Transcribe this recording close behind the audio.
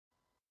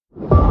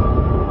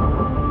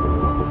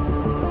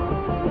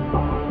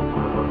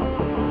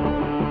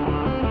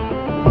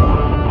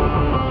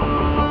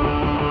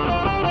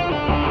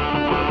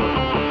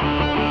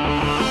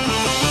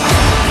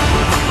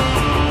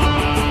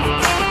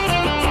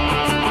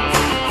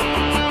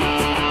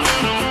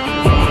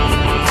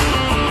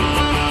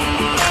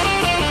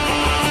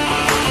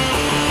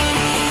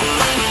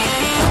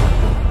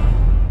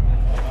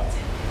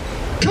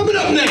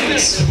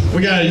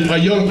We got a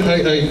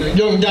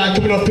young guy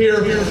coming up here.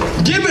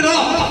 Give it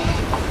up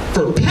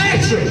for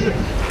Patrick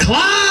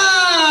Cline!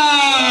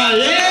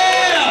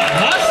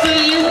 Yeah! I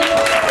see you.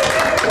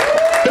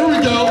 Here we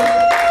go.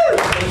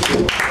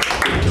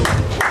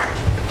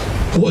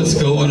 What's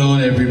going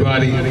on,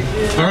 everybody?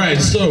 All right,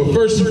 so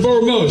first and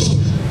foremost,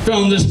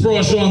 found this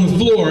brush on the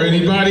floor.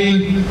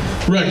 Anybody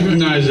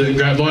recognize it?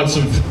 Got lots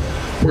of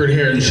weird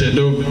hair and shit.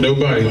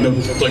 Nobody. No,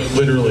 like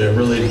literally, I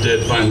really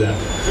did find that.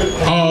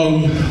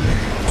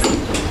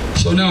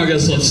 So now I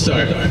guess let's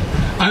start.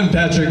 I'm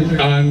Patrick.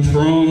 I'm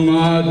from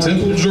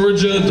Temple,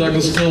 Georgia,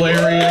 Douglasville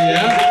area.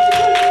 Yeah.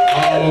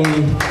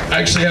 I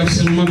actually have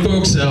some of my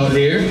folks out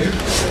here,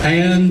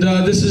 and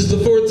this is the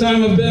 4th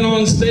time I've been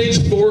on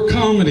stage for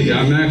comedy.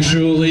 I'm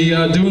actually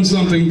doing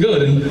something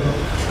good, and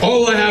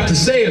all I have to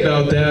say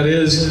about that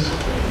is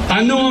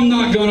I know I'm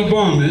not going to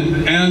bomb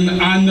it,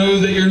 and I know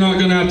that you're not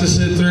going to have to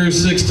sit through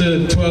 6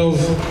 to 12,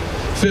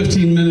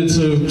 15 minutes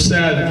of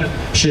sad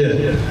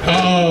shit.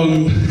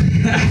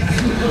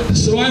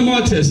 So I'm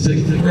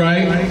autistic,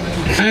 right?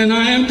 And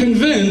I am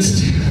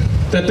convinced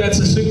that that's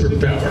a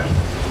superpower.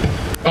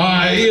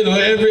 You know,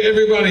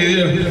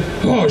 everybody,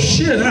 oh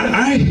shit,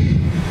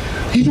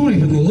 you don't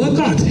even look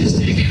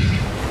autistic.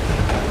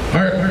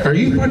 Are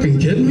you fucking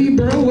kidding me,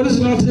 bro? What does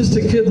an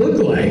autistic kid look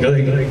like?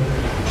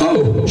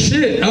 Oh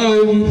shit,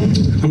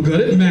 I'm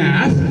good at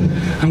math.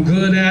 I'm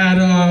good at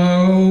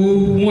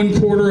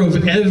 1/4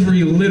 of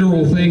every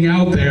literal thing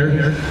out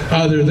there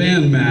other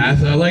than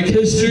math. I like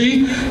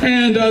history,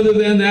 and other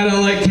than that, I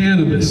like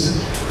cannabis.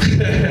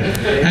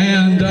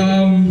 And,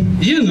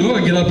 you know,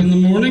 I get up in the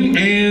morning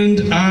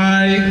and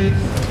I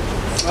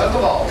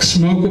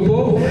smoke a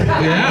bowl.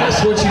 Yeah,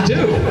 that's what you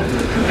do.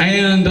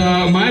 And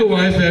my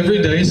wife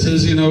every day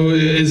says, you know,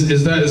 is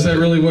that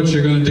really what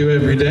you're going to do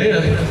every day?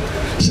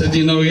 I said,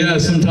 you know, yeah,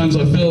 sometimes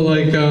I feel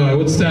like,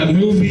 what's that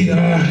movie?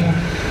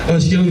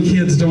 Us young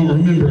kids don't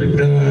remember it.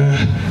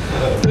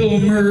 Bill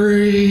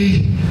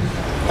Murray.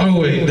 Oh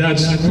wait,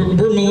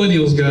 we're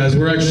millennials, guys.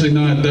 We're actually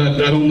not.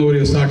 I don't know what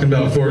he was talking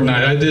about.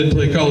 Fortnite. I did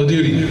play Call of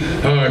Duty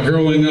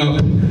growing up,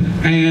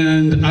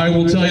 and I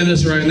will tell you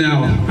this right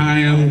now: I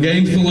am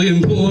gainfully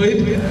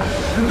employed.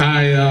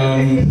 I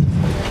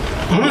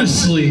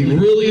honestly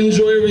really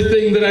enjoy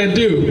everything that I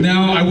do.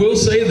 Now, I will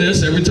say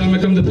this: every time I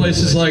come to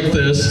places like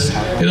this,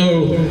 you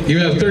know, you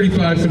have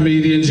 35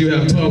 comedians, you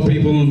have 12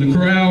 people in the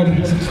crowd.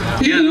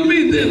 You know, I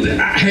mean,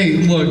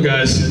 hey, look,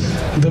 guys.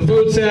 The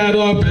votes add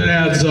up, it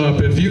adds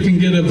up. If you can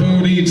get a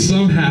vote each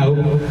somehow,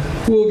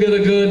 we'll get a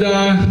good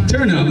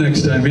turnout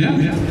next time, yeah?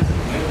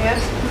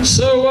 Yeah.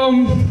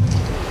 So,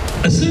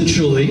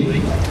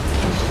 essentially,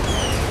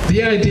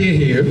 the idea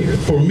here,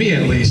 for me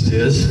at least,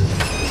 is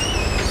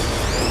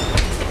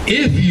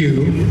if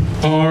you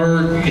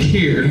are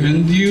here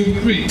and you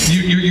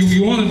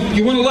want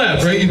to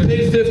laugh, right? You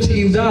paid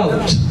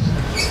 $15.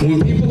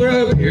 When people are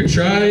up here,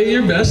 try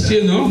your best,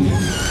 you know.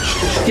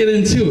 Get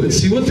into it,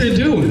 see what they're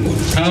doing.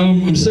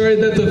 I'm sorry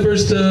that the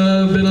first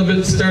bit of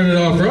it started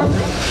off rough,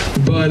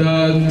 but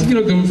you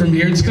know, going from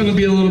here, it's going to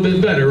be a little bit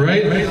better,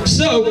 right?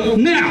 So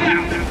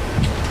now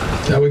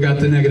that we got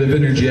the negative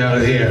energy out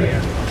of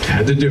here,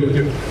 had to do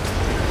it.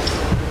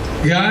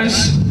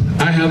 Guys,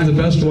 I have the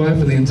best wife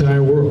in the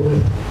entire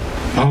world.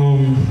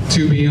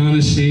 To be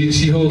honest,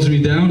 she holds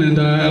me down, and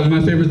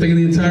my favorite thing in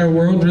the entire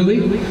world, really,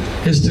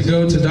 is to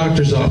go to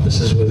doctor's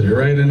offices with her,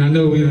 right? And I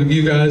know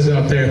you guys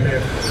out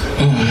there,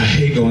 oh, I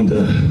hate going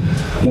to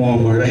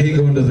Walmart. I hate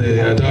going to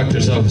the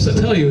doctor's office. I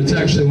tell you, it's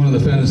actually one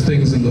of the funnest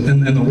things in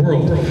the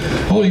world.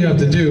 All you have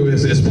to do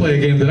is play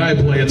a game that I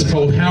play. It's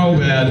called How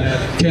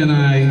Bad Can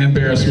I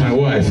Embarrass My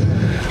Wife?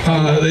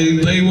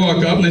 They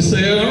walk up and they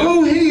say,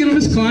 oh, hey, you know,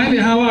 Miss Cline,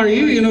 how are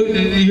you? You know,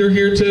 you're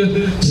here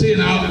to see,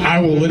 and I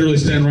will literally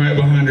stand right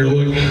behind her,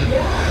 look.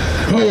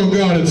 Oh,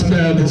 God, it's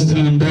bad this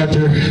time,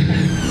 doctor.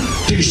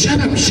 Dude, shut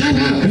up.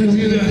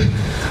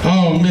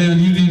 Oh, man,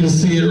 you need to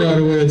see it right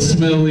away. It's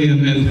smelly,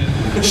 and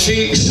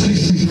she,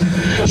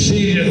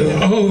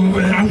 oh,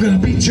 I'm going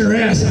to beat your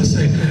ass. I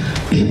say,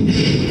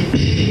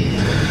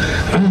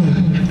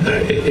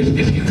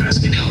 if you guys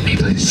can help me,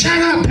 please.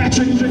 Shut up,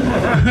 Patrick.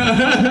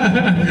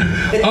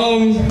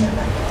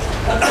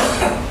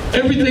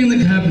 Everything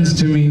that happens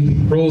to me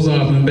rolls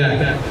off my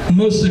back,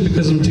 mostly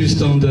because I'm too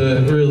stoned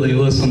to really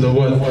listen to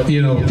what,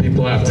 you know,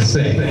 people have to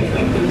say.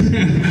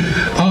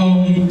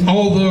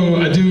 Although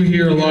I do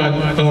hear a lot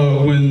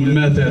when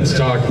meth heads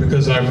talk,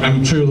 because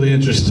I'm truly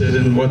interested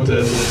in what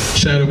the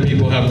shadow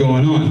people have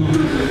going on.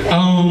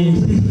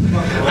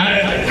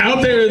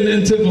 Out there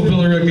in Temple,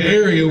 Villarica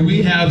area,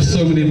 we have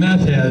so many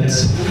meth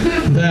heads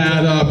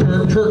that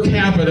per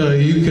capita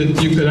you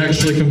could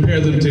actually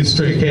compare them to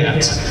stray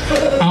cats.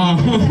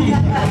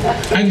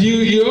 And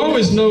you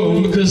always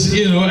know, because,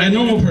 you know, a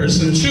normal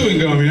person chewing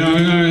gum, you know,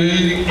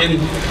 and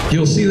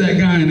you'll see that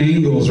guy in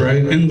Angles,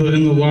 right, in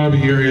the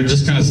lobby area,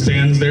 just kind of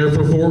stands there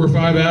for 4 or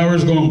 5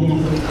 hours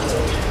going,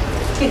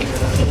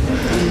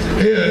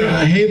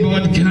 hey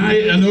bud, can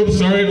I, nope,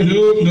 sorry,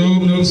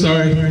 nope,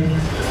 sorry.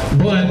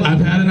 But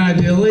I've had an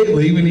idea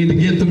lately, we need to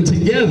get them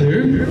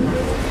together,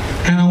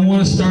 and I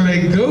want to start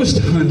a ghost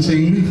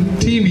hunting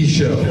TV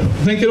show.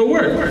 Think it'll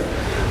work.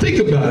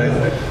 Think about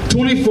it.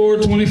 24,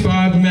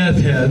 25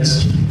 meth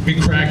heads,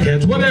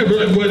 crackheads, whatever,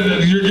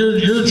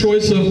 your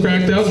choice of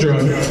cracked out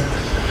drug.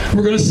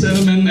 We're going to set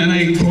them in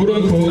a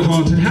quote-unquote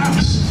haunted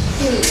house.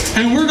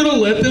 And we're going to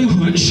let them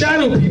hunt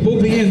shadow people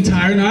the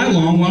entire night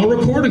long while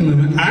recording them.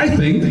 And I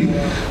think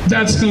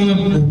that's going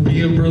to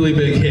be a really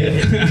big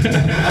hit.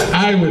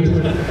 I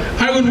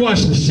would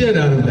watch the shit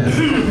out of that.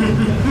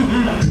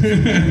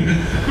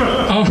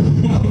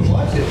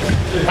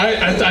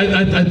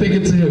 I think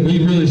it's a hit.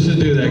 We really should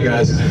do that,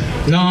 guys.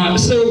 No,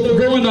 so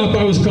growing up,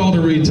 I was called a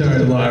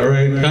retard a lot,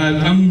 right?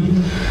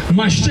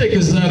 My shtick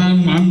is that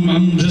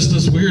I'm just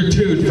this weird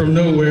dude from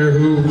nowhere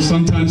who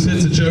sometimes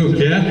hits a joke,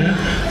 yeah?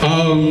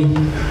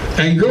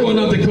 And growing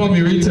up, they called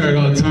me retard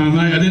all the time.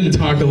 I didn't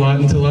talk a lot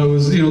until I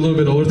was, a little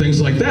bit older, things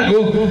like that.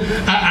 Well,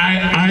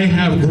 I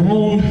have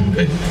grown.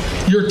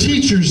 Your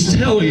teachers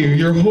tell you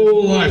your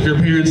whole life, your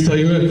parents tell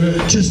you,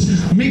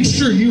 just make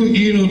sure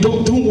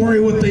don't worry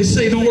what they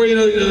say. Don't worry,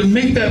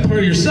 make that part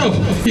of yourself.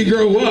 You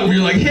grow up, and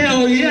you're like,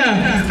 hell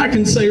yeah, I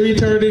can say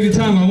retard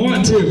anytime I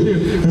want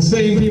to. The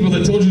same people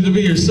that told you to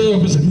be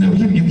yourself is like, no,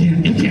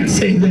 you can't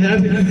say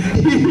that.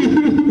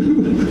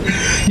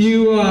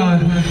 You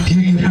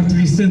have to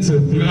be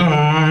sensitive.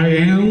 I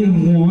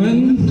am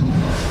one.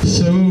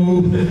 So,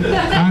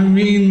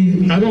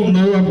 I don't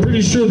know. I'm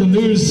pretty sure the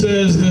news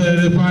says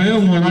that if I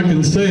am one, I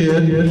can say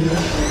it.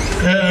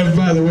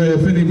 By the way,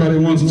 if anybody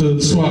wants to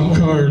swap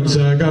cards,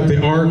 I got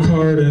the R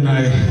card, and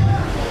I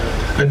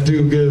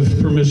do give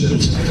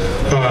permissions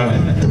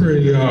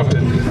pretty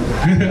often.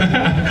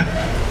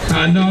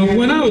 No,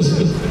 when I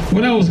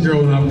was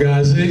growing up,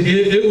 guys,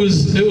 it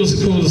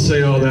was cool to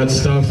say all that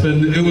stuff,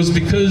 and it was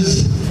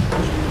because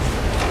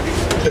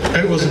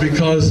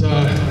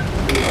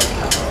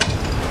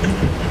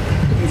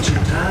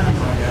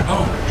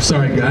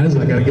sorry guys,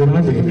 I gotta get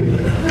off of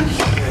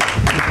here.